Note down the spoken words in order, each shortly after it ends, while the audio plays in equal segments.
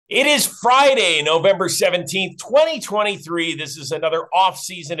It is Friday, November 17th, 2023. This is another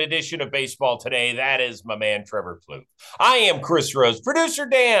off-season edition of Baseball Today. That is my man, Trevor Plouffe. I am Chris Rose, producer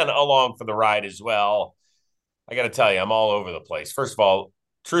Dan, along for the ride as well. I got to tell you, I'm all over the place. First of all,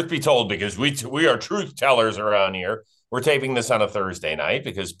 truth be told, because we are truth tellers around here, we're taping this on a Thursday night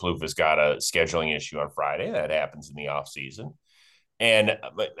because Plouffe has got a scheduling issue on Friday. That happens in the off-season. And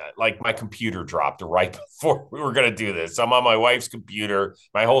like my computer dropped right before we were going to do this. I'm on my wife's computer.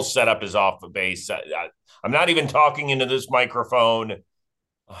 My whole setup is off the base. I'm not even talking into this microphone.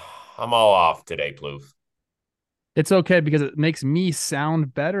 I'm all off today, Plouffe. It's okay because it makes me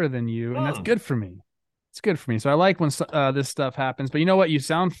sound better than you, and that's good for me. It's good for me. So I like when this stuff happens. But you know what? You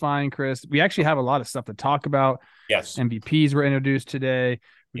sound fine, Chris. We actually have a lot of stuff to talk about. Yes. MVPs were introduced today.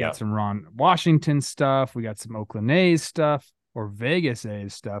 We got some Ron Washington stuff. We got some Oakland A's stuff or Vegas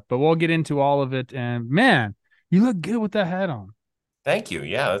A's stuff. But we'll get into all of it. And, man, you look good with that hat on. Thank you.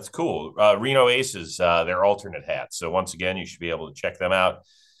 Yeah, that's cool. Reno Aces, their alternate hats. So once again, you should be able to check them out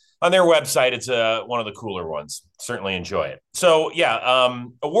on their website. It's one of the cooler ones. Certainly enjoy it. So yeah,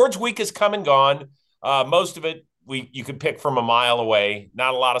 awards week is come and gone. Most of it you could pick from a mile away.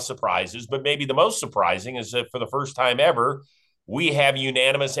 Not a lot of surprises, but maybe the most surprising is that for the first time ever, we have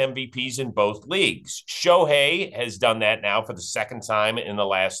unanimous MVPs in both leagues. Shohei has done that now for the second time in the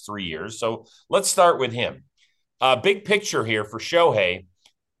last 3 years. So let's start with him. Big picture here for Shohei.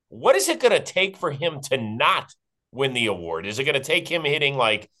 What is it going to take for him to not win the award? Is it going to take him hitting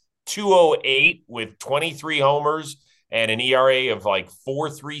like 208 with 23 homers and an ERA of like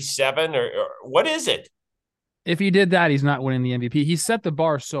 4.37 or what is it? If he did that, he's not winning the MVP. He set the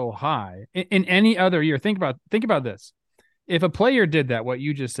bar so high. In any other year, think about this. If a player did that, what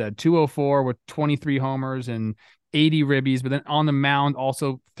you just said, 204 with 23 homers and 80 ribbies, but then on the mound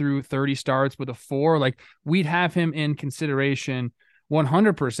also threw 30 starts with a 4, like we'd have him in consideration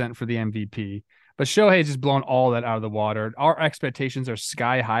 100% for the MVP. But Shohei's just blown all that out of the water. Our expectations are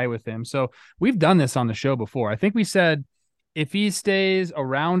sky high with him. So we've done this on the show before. I think we said if he stays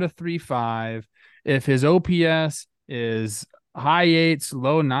around a 3.5, if his OPS is high 8s,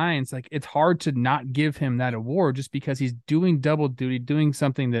 low 9s, like it's hard to not give him that award just because he's doing double duty, doing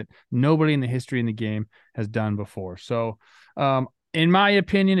something that nobody in the history in the game has done before. So, in my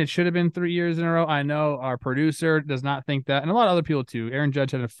opinion, it should have been 3 years in a row. I know our producer does not think that, and a lot of other people too. Aaron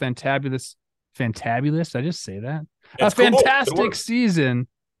Judge had a fantabulous. Did I just say that? It's a fantastic season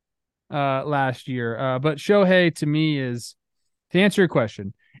last year. But Shohei, to me, is to answer your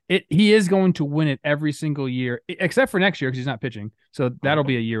question, he is going to win it every single year, except for next year because he's not pitching. So that'll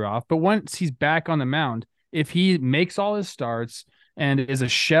be a year off. But once he's back on the mound, if he makes all his starts and is a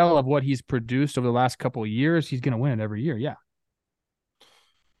shell of what he's produced over the last couple of years, he's going to win it every year. Yeah.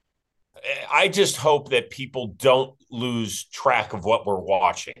 I just hope that people don't lose track of what we're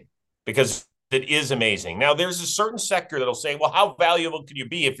watching because it is amazing. Now, there's a certain sector that'll say, well, how valuable can you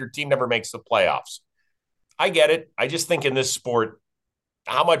be if your team never makes the playoffs? I get it. I just think in this sport,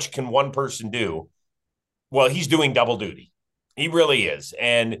 how much can one person do? Well, he's doing double duty. He really is.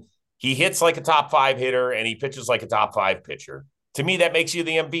 And he hits like a top 5 hitter and he pitches like a top 5 pitcher. To me, that makes you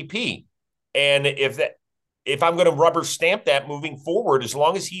the MVP. And if I'm going to rubber stamp that moving forward, as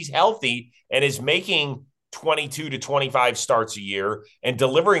long as he's healthy and is making 22 to 25 starts a year and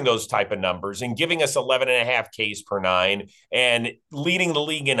delivering those type of numbers and giving us 11 and a half Ks per 9 and leading the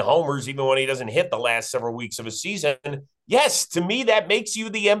league in homers, even when he doesn't hit the last several weeks of a season. Yes, to me, that makes you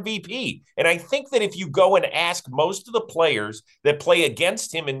the MVP. And I think that if you go and ask most of the players that play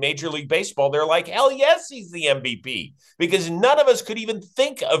against him in Major League Baseball, they're like, hell yes, he's the MVP because none of us could even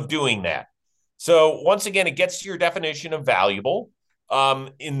think of doing that. So once again, it gets to your definition of valuable.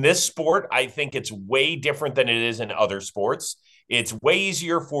 In this sport, I think it's way different than it is in other sports. It's way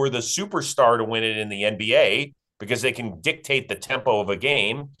easier for the superstar to win it in the NBA because they can dictate the tempo of a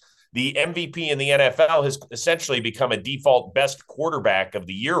game. The MVP in the NFL has essentially become a default best quarterback of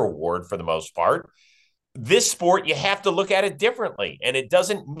the year award for the most part. This sport, you have to look at it differently, and it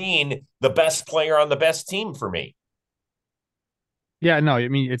doesn't mean the best player on the best team for me. Yeah, no, I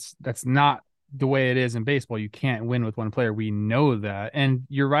mean, that's not the way it is in baseball. You can't win with one player. We know that. And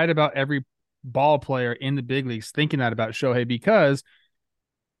you're right about every ball player in the big leagues thinking that about Shohei because,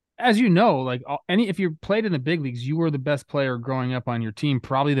 as you know, like if you played in the big leagues, you were the best player growing up on your team,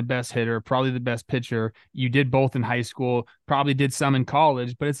 probably the best hitter, probably the best pitcher. You did both in high school, probably did some in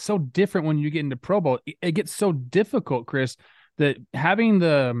college, but it's so different when you get into Pro Bowl. It gets so difficult, Chris, that having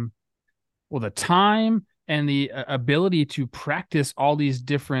the time and the ability to practice all these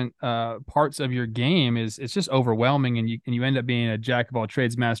different parts of your game it's just overwhelming, and you end up being a jack of all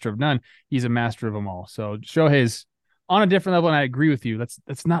trades, master of none. He's a master of them all. So Shohei's on a different level, and I agree with you.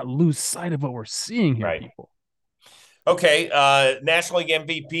 Let's not lose sight of what we're seeing here, Right. people. Okay. National League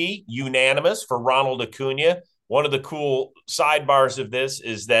MVP, unanimous for Ronald Acuna. One of the cool sidebars of this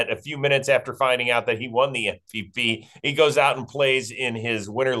is that a few minutes after finding out that he won the MVP, he goes out and plays in his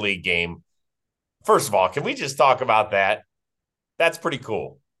Winter League game. First of all, can we just talk about that? That's pretty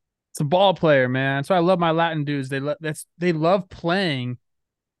cool. It's a ball player, man. So I love my Latin dudes. They love playing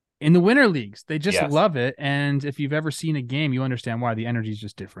in the winter leagues. They just Yes. love it. And if you've ever seen a game, you understand why. The energy is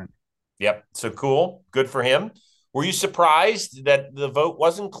just different. Yep. So cool. Good for him. Were you surprised that the vote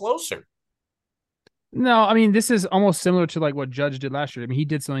wasn't closer? No, I mean, this is almost similar to like what Judge did last year. I mean, he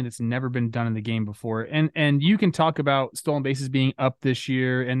did something that's never been done in the game before. And you can talk about stolen bases being up this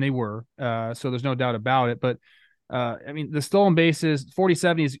year, and they were. So there's no doubt about it. But I mean, the stolen bases,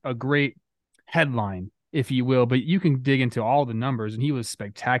 40-70 is a great headline, if you will, but you can dig into all the numbers, and he was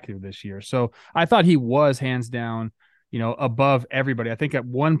spectacular this year. So I thought he was hands down, above everybody. I think at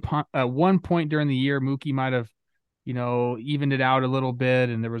one point during the year, Mookie might have, evened it out a little bit,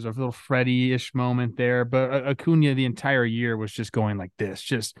 and there was a little Freddie-ish moment there. But Acuna the entire year was just going like this,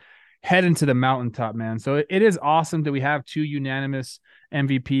 just heading to the mountaintop, man. So it is awesome that we have two unanimous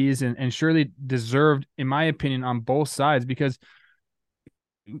MVPs and surely deserved, in my opinion, on both sides, because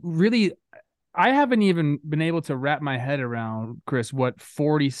really, I haven't even been able to wrap my head around, Chris, what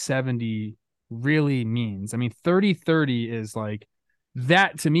 40-70 really means. I mean, 30-30 is like,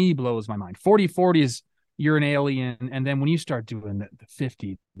 that to me blows my mind. 40-40 is you're an alien. And then when you start doing the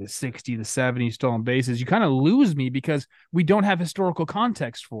 50, the 60, the 70 stolen bases, you kind of lose me because we don't have historical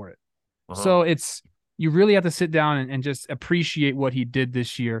context for it. So you really have to sit down and just appreciate what he did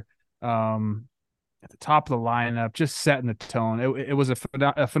this year. At the top of the lineup, just setting the tone. It was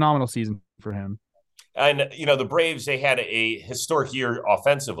a phenomenal season for him. And, the Braves, they had a historic year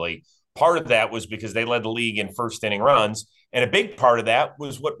offensively. Part of that was because they led the league in first inning runs. And a big part of that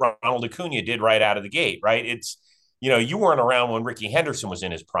was what Ronald Acuna did right out of the gate, right? It's, you weren't around when Ricky Henderson was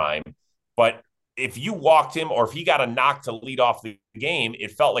in his prime, but if you walked him or if he got a knock to lead off the game,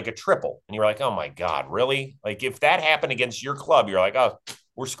 it felt like a triple. And you're like, oh my God, really? Like if that happened against your club, you're like, oh,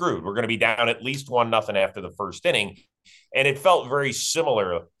 we're screwed. We're going to be down at least 1-0 after the first inning. And it felt very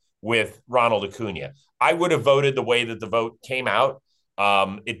similar with Ronald Acuna. I would have voted the way that the vote came out.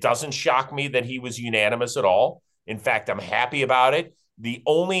 It doesn't shock me that he was unanimous at all. In fact, I'm happy about it. The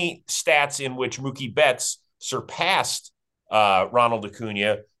only stats in which Mookie Betts surpassed Ronald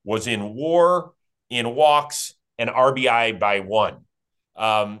Acuna was in WAR, in walks, and RBI by one.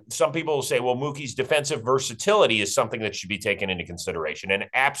 Some people will say, well, Mookie's defensive versatility is something that should be taken into consideration. And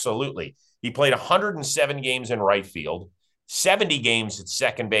absolutely. He played 107 games in right field, 70 games at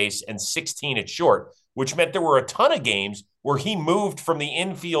second base, and 16 at short, which meant there were a ton of games where he moved from the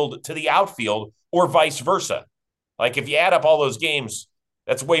infield to the outfield or vice versa. Like if you add up all those games,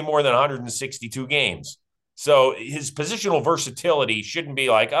 that's way more than 162 games. So his positional versatility shouldn't be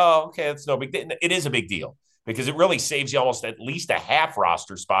like, oh, okay, that's no big deal. It is a big deal because it really saves you almost at least a half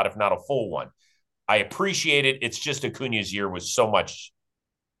roster spot, if not a full one. I appreciate it. It's just Acuna's year was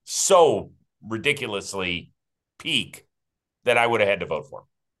so ridiculously peak that I would have had to vote for him.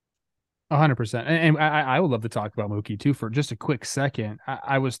 100%. And I would love to talk about Mookie too for just a quick second.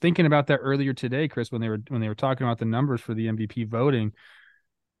 I was thinking about that earlier today, Chris, when they were talking about the numbers for the MVP voting.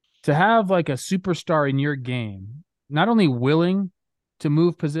 To have like a superstar in your game, not only willing to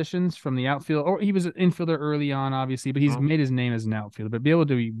move positions from the outfield, or he was an infielder early on, obviously, but he's made his name as an outfielder, but be able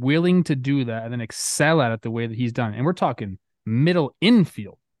to be willing to do that and then excel at it the way that he's done. And we're talking middle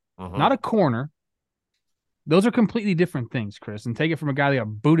infield, not a corner. Those are completely different things, Chris. And take it from a guy that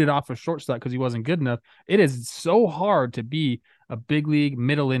got booted off a shortstop because he wasn't good enough. It is so hard to be a big league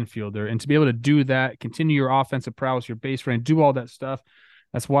middle infielder and to be able to do that, continue your offensive prowess, your base running, do all that stuff.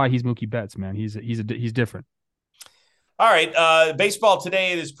 That's why he's Mookie Betts, man. He's different. All right. Baseball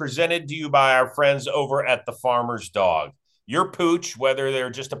Today is presented to you by our friends over at the Farmer's Dog. Your pooch, whether they're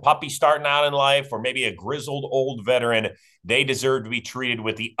just a puppy starting out in life or maybe a grizzled old veteran, they deserve to be treated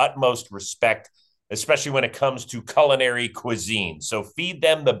with the utmost respect, especially when it comes to culinary cuisine. So feed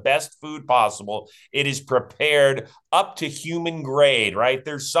them the best food possible. It is prepared up to human grade, right?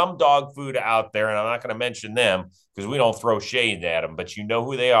 There's some dog food out there, and I'm not going to mention them because we don't throw shade at them, but you know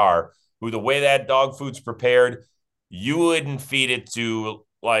who they are, who the way that dog food's prepared, you wouldn't feed it to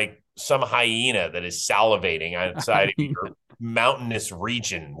like some hyena that is salivating outside of your mountainous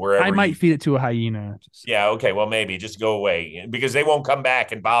region wherever. I might feed it to a hyena. Yeah, okay, well, maybe just go away because they won't come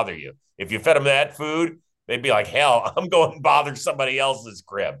back and bother you. If you fed them that food, they'd be like, hell, I'm going to bother somebody else's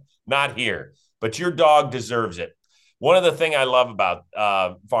crib, not here. But your dog deserves it. One of the things I love about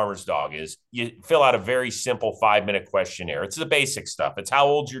Farmer's Dog is you fill out a very simple 5-minute questionnaire. It's the basic stuff. It's how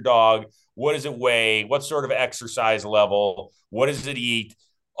old's your dog? What does it weigh? What sort of exercise level? What does it eat?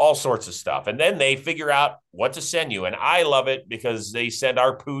 All sorts of stuff. And then they figure out what to send you. And I love it because they send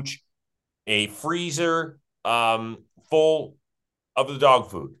our pooch a freezer full of the dog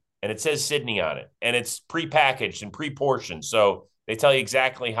food. And it says Sydney on it. And it's prepackaged and pre-portioned. So they tell you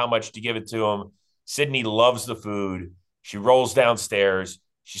exactly how much to give it to them. Sydney loves the food. She rolls downstairs.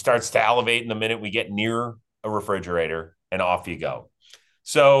 She starts salivating the minute we get near a refrigerator, and off you go.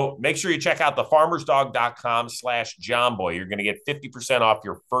 So make sure you check out thefarmersdog.com/JohnBoy. You're going to get 50% off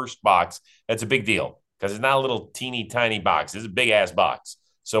your first box. That's a big deal because it's not a little teeny tiny box. It's a big ass box.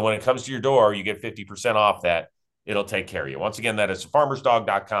 So when it comes to your door, you get 50% off that. It'll take care of you. Once again, that is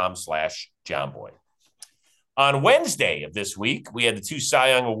thefarmersdog.com/JohnBoy. On Wednesday of this week, we had the 2 Cy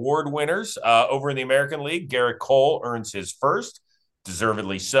Young Award winners over in the American League. Garrett Cole earns his first,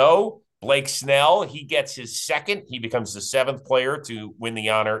 deservedly so. Blake Snell, he gets his second. He becomes the 7th player to win the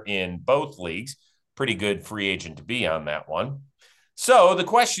honor in both leagues. Pretty good free agent to be on that one. So the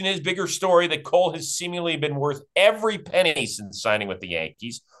question is, bigger story that Cole has seemingly been worth every penny since signing with the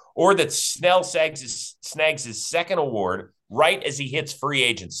Yankees, or that Snell snags his second award right as he hits free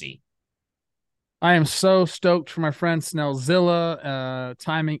agency? I am so stoked for my friend Snellzilla,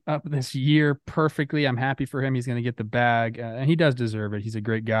 timing up this year perfectly. I'm happy for him. He's going to get the bag, and he does deserve it. He's a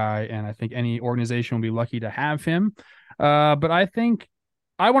great guy, and I think any organization will be lucky to have him. But I think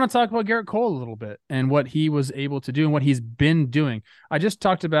I want to talk about Garrett Cole a little bit and what he was able to do and what he's been doing. I just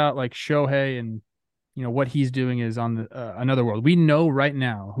talked about like Shohei and what he's doing is on the, another world. We know right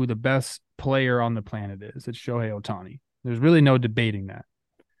now who the best player on the planet is. It's Shohei Ohtani. There's really no debating that.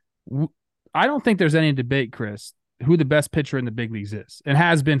 I don't think there's any debate, Chris, who the best pitcher in the big leagues is and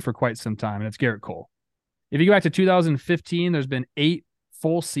has been for quite some time, and it's Garrett Cole. If you go back to 2015, there's been 8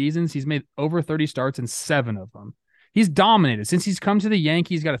 full seasons. He's made over 30 starts in 7 of them. He's dominated. Since he's come to the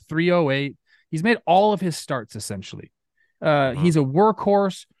Yankees, got a 3.08. He's made all of his starts, essentially. He's a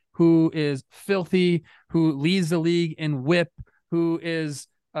workhorse who is filthy, who leads the league in whip, who is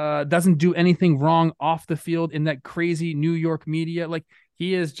doesn't do anything wrong off the field in that crazy New York media. Like,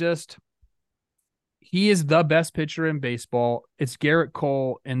 he is the best pitcher in baseball. It's Garrett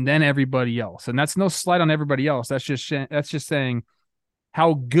Cole and then everybody else. And that's no slight on everybody else. That's just saying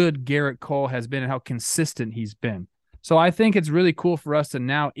how good Garrett Cole has been and how consistent he's been. So I think it's really cool for us to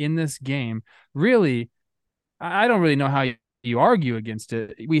now in this game, really, I don't really know how you argue against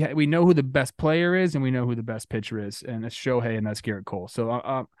it. We know who the best player is and we know who the best pitcher is, and it's Shohei and that's Garrett Cole. So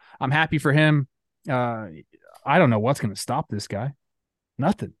I'm happy for him. I don't know what's going to stop this guy.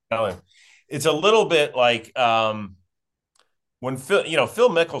 Nothing. It's a little bit like when Phil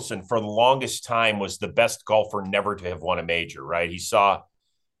Mickelson for the longest time was the best golfer never to have won a major, right? He saw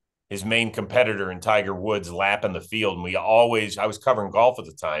his main competitor in Tiger Woods lapping the field. And I was covering golf at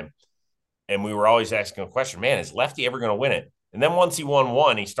the time, and we were always asking a question, man, is lefty ever going to win it? And then once he won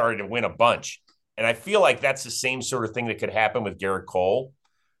one, he started to win a bunch. And I feel like that's the same sort of thing that could happen with Garrett Cole.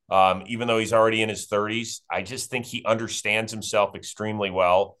 Even though he's already in his 30s, I just think he understands himself extremely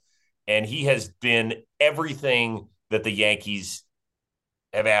well. And he has been everything that the Yankees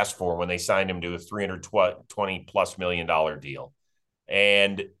have asked for when they signed him to a $320+ million deal.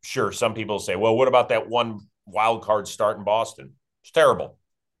 And sure, some people say, well, what about that one wild card start in Boston? It's terrible,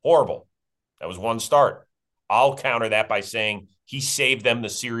 horrible. That was one start. I'll counter that by saying he saved them the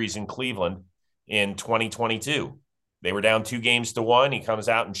series in Cleveland in 2022. They were down 2-1. He comes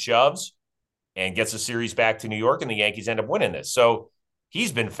out and shoves and gets the series back to New York, and the Yankees end up winning this. So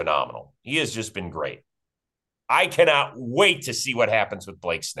he's been phenomenal. He has just been great. I cannot wait to see what happens with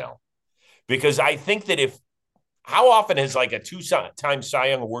Blake Snell, because I think that how often has like a 2-time Cy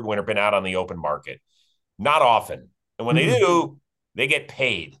Young Award winner been out on the open market? Not often. And when they do, they get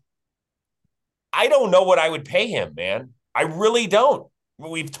paid. I don't know what I would pay him, man. I really don't.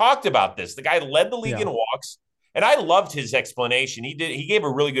 We've talked about this. The guy led the league in walks, and I loved his explanation. He gave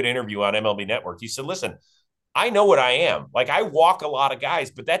a really good interview on MLB Network. He said, listen, I know what I am. Like, I walk a lot of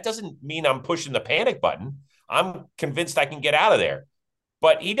guys, but that doesn't mean I'm pushing the panic button. I'm convinced I can get out of there.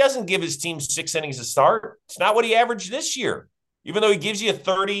 But he doesn't give his team 6 innings a start. It's not what he averaged this year. Even though he gives you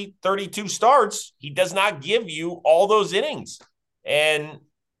 30, 32 starts, he does not give you all those innings. And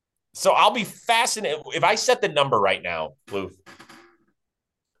so I'll be fascinated. If I set the number right now, Lou,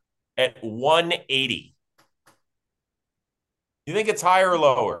 at 180, you think it's higher or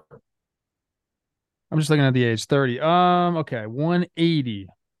lower? I'm just looking at the age 30. Okay, 180.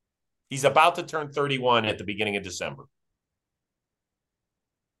 He's about to turn 31 at the beginning of December.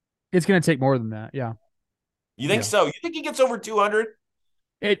 It's going to take more than that. Yeah. You think Yeah. so? You think he gets over 200?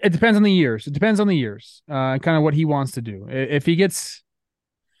 It depends on the years. It depends on the years. Kind of what he wants to do. If he gets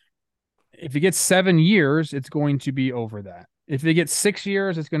 7 years, it's going to be over that. If he gets 6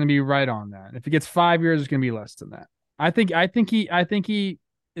 years, it's going to be right on that. If he gets 5 years, it's going to be less than that. I think he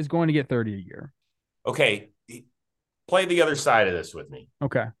is going to get 30 a year. Okay, play the other side of this with me.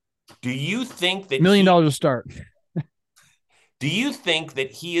 Okay. Do you think that $1 million to start. do you think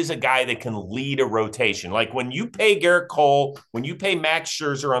that he is a guy that can lead a rotation? Like when you pay Garrett Cole, when you pay Max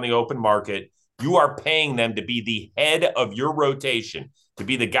Scherzer on the open market, you are paying them to be the head of your rotation, to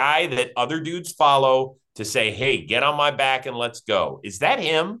be the guy that other dudes follow, to say, hey, get on my back and let's go. Is that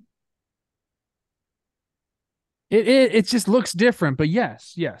him? It just looks different, but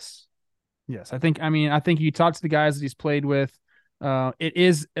yes. I think you talk to the guys that he's played with. It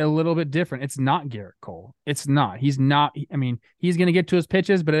is a little bit different. It's not Garrett Cole. It's not. He's not. I mean, he's going to get to his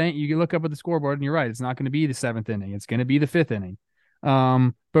pitches, but it ain't. You can look up at the scoreboard, and you're right. It's not going to be the seventh inning. It's going to be the fifth inning.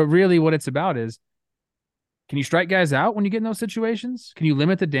 But really, what it's about is, can you strike guys out when you get in those situations? Can you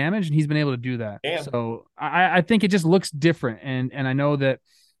limit the damage? And he's been able to do that. Yeah. So I think it just looks different, and I know that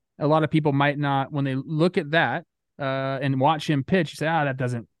a lot of people might not, when they look at that and watch him pitch, you say, that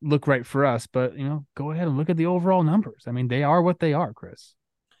doesn't look right for us. But, go ahead and look at the overall numbers. I mean, they are what they are, Chris.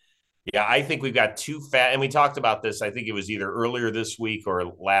 Yeah, I think we've got two fat, and we talked about this. I think it was either earlier this week or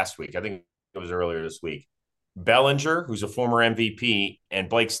last week. I think it was earlier this week. Bellinger, who's a former MVP, and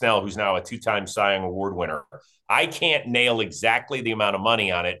Blake Snell, who's now a two-time Cy Young Award winner. I can't nail exactly the amount of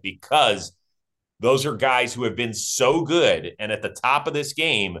money on it because those are guys who have been so good and at the top of this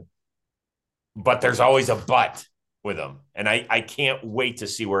game, but there's always a but with them. And I can't wait to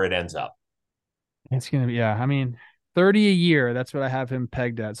see where it ends up. It's going to be, I mean, 30 a year. That's what I have him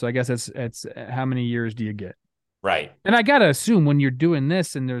pegged at. So I guess it's how many years do you get? Right. And I got to assume when you're doing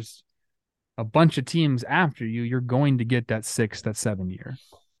this and there's a bunch of teams after you, you're going to get that 7 year.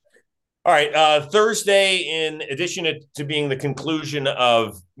 All right. Thursday, in addition to being the conclusion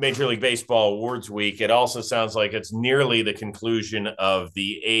of Major League Baseball Awards Week, it also sounds like it's nearly the conclusion of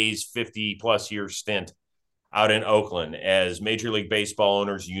the A's 50-plus year stint out in Oakland, as Major League Baseball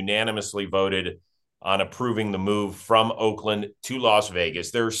owners unanimously voted on approving the move from Oakland to Las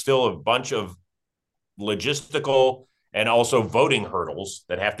Vegas. There's still a bunch of logistical and also voting hurdles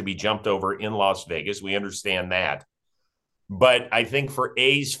that have to be jumped over in Las Vegas. We understand that. But I think for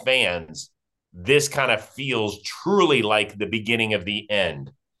A's fans, this kind of feels truly like the beginning of the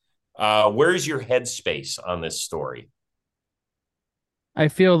end. Where's your headspace on this story? I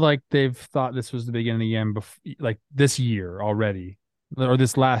feel like they've thought this was the beginning of the end, like this year already, or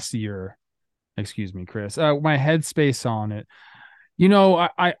this last year. Excuse me, Chris. My headspace on it.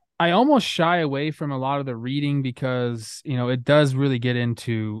 I almost shy away from a lot of the reading because, it does really get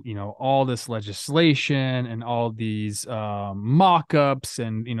into, all this legislation and all these mock-ups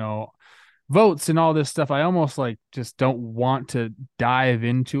and, votes and all this stuff. I almost just don't want to dive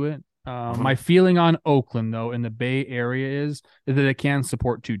into it. My feeling on Oakland, though, in the Bay Area is that it can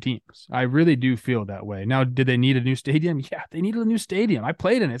support two teams. I really do feel that way. Now, did they need a new stadium? Yeah, they needed a new stadium. I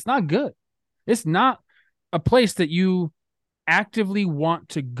played in it. It's not good. It's not a place that you actively want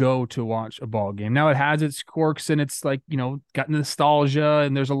to go to watch a ball game. Now, it has its quirks and it's got nostalgia,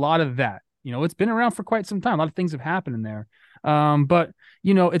 and there's a lot of that. It's been around for quite some time. A lot of things have happened in there. But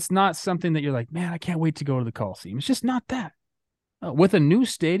it's not something that you're like, man, I can't wait to go to the Coliseum. It's just not that. With a new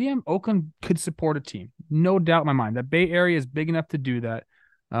stadium, Oakland could support a team. No doubt in my mind. That Bay Area is big enough to do that.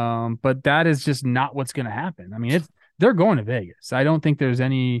 But that is just not what's going to happen. I mean, they're going to Vegas. I don't think there's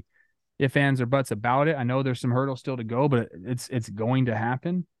any ifs, ands, or buts about it. I know there's some hurdles still to go, but it's going to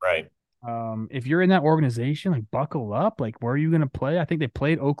happen. Right. If you're in that organization, buckle up. Where are you going to play? I think they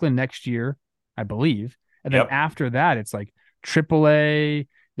played Oakland next year, I believe. And then after that, it's AAA.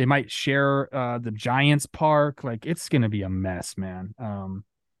 They might share the Giants Park. It's going to be a mess, man.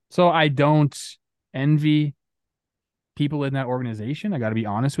 So I don't envy people in that organization. I got to be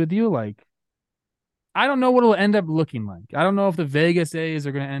honest with you. I don't know what it'll end up looking like. I don't know if the Vegas A's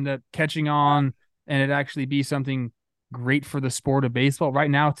are going to end up catching on and it actually be something great for the sport of baseball. Right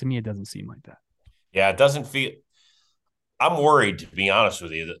now, to me, it doesn't seem like that. Yeah, it doesn't feel. I'm worried, to be honest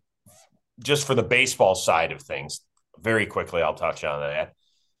with you, that just for the baseball side of things, very quickly, I'll touch on that.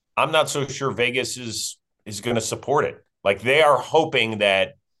 I'm not so sure Vegas is going to support it. They are hoping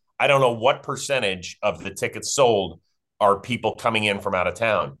that, I don't know what percentage of the tickets sold are people coming in from out of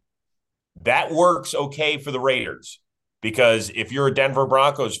town. That works okay for the Raiders, because if you're a Denver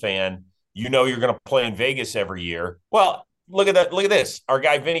Broncos fan, you're going to play in Vegas every year. Well, look at that. Look at this. Our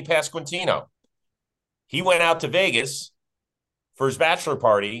guy, Vinny Pasquantino, he went out to Vegas for his bachelor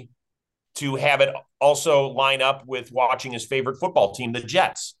party to have it also line up with watching his favorite football team, the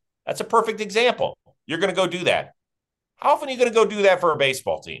Jets. That's a perfect example. You're going to go do that. How often are you going to go do that for a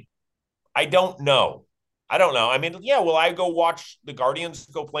baseball team? I don't know. I mean, yeah, will I go watch the Guardians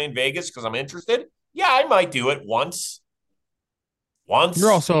go play in Vegas because I'm interested? Yeah, I might do it once.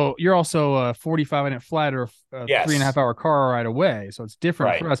 You're also a 45-minute flight or a Yes. 3.5-hour car ride away, so it's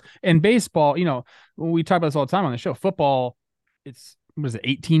different Right. for us. And baseball, when we talk about this all the time on the show, football, it's what is it,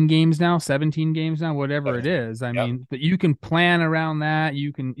 18 games now, 17 games now, whatever it 17. is. I Yep. mean, but you can plan around that.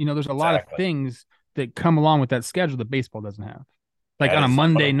 You can, there's a lot of Exactly. things that come along with that schedule that baseball doesn't have. Like That on a is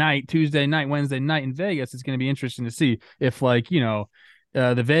Monday night, Tuesday night, Wednesday night in Vegas, it's going to be interesting to see if, the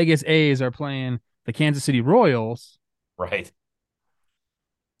Vegas A's are playing the Kansas City Royals. right.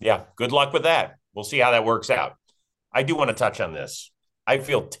 Yeah. Good luck with that. We'll see how that works out. I do want to touch on this. I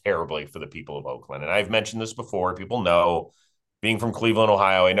feel terribly for the people of Oakland. And I've mentioned this before. People know, being from Cleveland,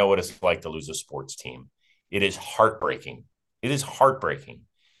 Ohio, I know what it's like to lose a sports team. It is heartbreaking. It is heartbreaking.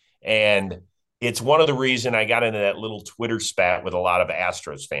 And it's one of the reasons I got into that little Twitter spat with a lot of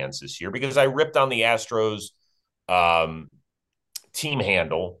Astros fans this year, because I ripped on the Astros um, team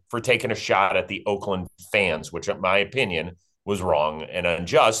handle for taking a shot at the Oakland fans, which, in my opinion, was wrong and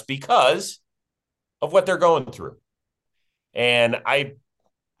unjust because of what they're going through. And I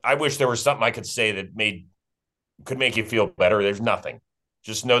wish there was something I could say that could make you feel better. There's nothing.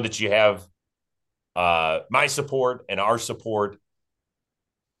 Just know that you have my support and our support.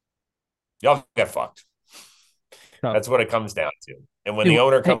 Y'all get fucked. Tough. That's what it comes down to. And when the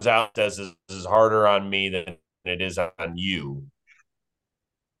owner comes out and says this is harder on me than it is on you,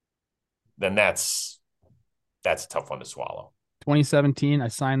 then that's a tough one to swallow. 2017, I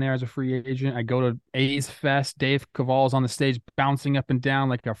signed there as a free agent. I go to A's Fest. Dave Cavall's on the stage bouncing up and down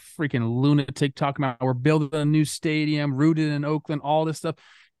like a freaking lunatic, talking about we're building a new stadium rooted in Oakland, all this stuff.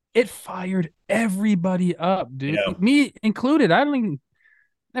 It fired everybody up, dude. Me included. I don't even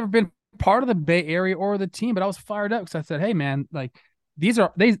never been part of the Bay Area or the team, but I was fired up because I said, hey, man, like these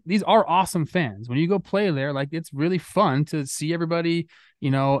are awesome fans. When you go play there, like it's really fun to see everybody,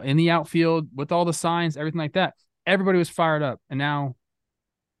 in the outfield with all the signs, everything like that. Everybody was fired up, and now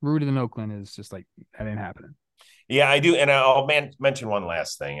rooted in Oakland is just like that ain't happening. Yeah, I do, and I'll mention one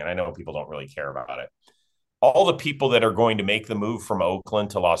last thing, and I know people don't really care about it. All the people that are going to make the move from Oakland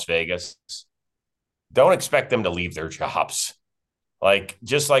to Las Vegas, don't expect them to leave their jobs. Like,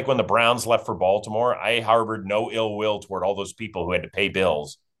 just like when the Browns left for Baltimore, I harbored no ill will toward all those people who had to pay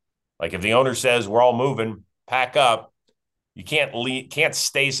bills. Like, if the owner says we're all moving, pack up. You can't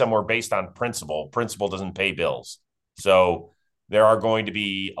stay somewhere based on principle. Principle doesn't pay bills. So there are going to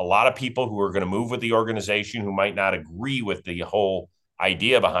be a lot of people who are going to move with the organization who might not agree with the whole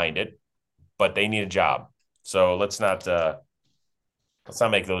idea behind it, but they need a job. So let's not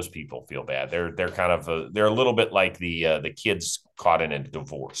make those people feel bad. They're kind of they're a little bit like the kids caught in a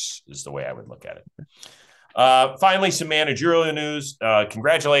divorce is the way I would look at it. Finally, some managerial news.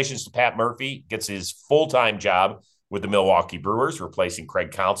 Congratulations to Pat Murphy. Gets his full-time job with the Milwaukee Brewers, replacing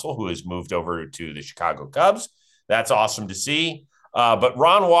Craig Counsell, who has moved over to the Chicago Cubs. That's awesome to see. But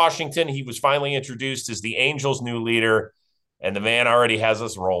Ron Washington, he was finally introduced as the Angels' new leader, and the man already has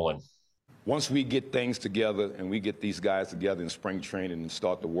us rolling. Once we get things together and we get these guys together in spring training and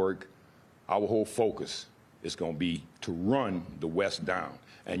start to work, our whole focus is going to be to run the West down.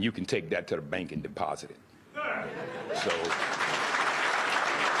 And you can take that to the bank and deposit it. So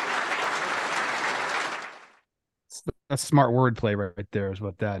that's smart wordplay right there is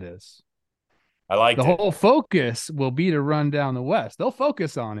what that is. I like the whole focus will be to run down the West. They'll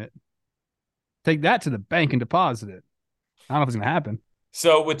focus on it. Take that to the bank and deposit it. I don't know if it's going to happen.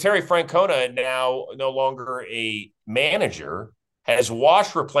 So with Terry Francona now no longer a manager, has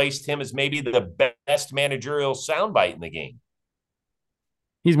Wash replaced him as maybe the best managerial soundbite in the game?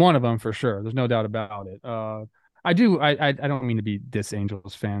 He's one of them for sure. There's no doubt about it. I don't mean to be diss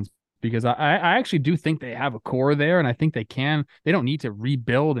Angels fans, because I actually do think they have a core there, and I think they don't need to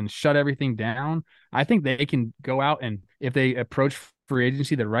rebuild and shut everything down. I think they can go out, and if they approach free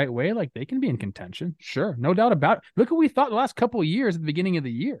agency the right way, like they can be in contention. Sure. No doubt about it. Look what we thought the last couple of years at the beginning of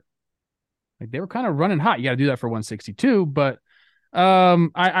the year. Like they were kind of running hot. You got to do that for 162, but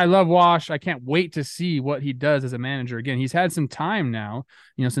I love Wash. I can't wait to see what he does as a manager. Again, he's had some time now,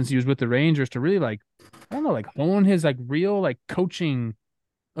 since he was with the Rangers to really hone his real coaching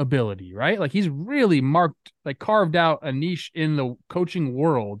ability, right? Like he's really carved out a niche in the coaching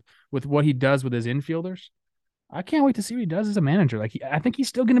world with what he does with his infielders. I can't wait to see what he does as a manager. I think he's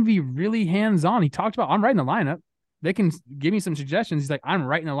still going to be really hands-on. He talked about, I'm writing the lineup. They can give me some suggestions. He's like, I'm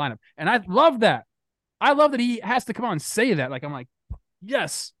writing the lineup. And I love that. I love that he has to come on and say that. I'm like,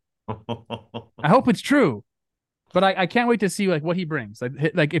 yes, I hope it's true. But I can't wait to see like what he brings.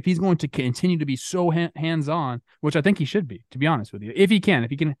 Like if he's going to continue to be so hands on, which I think he should be, to be honest with you. If he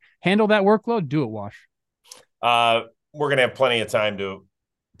can handle that workload, do it, Wash. We're gonna have plenty of time to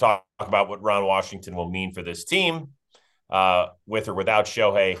talk about what Ron Washington will mean for this team, with or without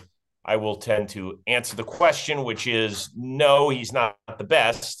Shohei. I will tend to answer the question, which is no, he's not the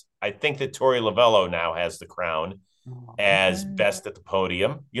best. I think that Torey Lovello now has the crown as best at the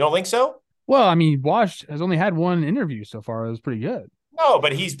podium. You don't think so? Well, I mean, Wash has only had one interview so far. It was pretty good. No,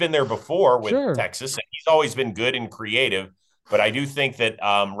 but he's been there before with Sure. Texas, and he's always been good and creative. But I do think that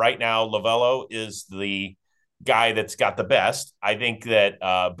right now Lovello is the guy that's got the best. I think that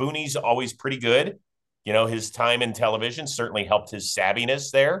Booney's always pretty good. You know, his time in television certainly helped his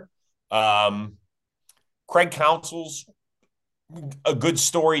savviness there. Craig Counsell's a good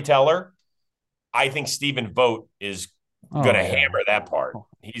storyteller. I think Stephen Vogt is going to hammer that part.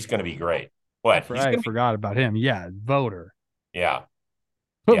 He's going to be great. What? I forgot about him. Yeah, Voter. Yeah.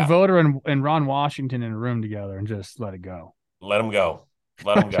 Put Voter and Ron Washington in a room together and just let it go. Let him go.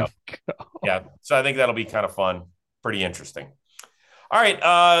 Let him go. Yeah. So I think that'll be kind of fun. Pretty interesting. All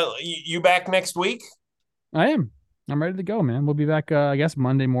right. You back next week? I am. I'm ready to go, man. We'll be back, I guess,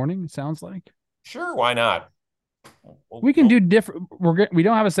 Monday morning, it sounds like. Sure. Why not? We can do different. We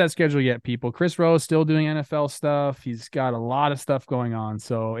don't have a set schedule yet, people. Chris Rowe is still doing NFL stuff. He's got a lot of stuff going on.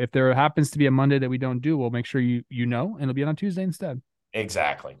 So if there happens to be a Monday that we don't do, we'll make sure you know, and it'll be on Tuesday instead.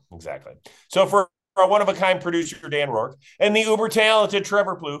 Exactly. So for our one-of-a-kind producer, Dan Rourke, and the uber-talented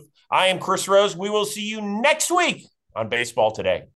Trevor Plouffe, I am Chris Rose. We will see you next week on Baseball Today.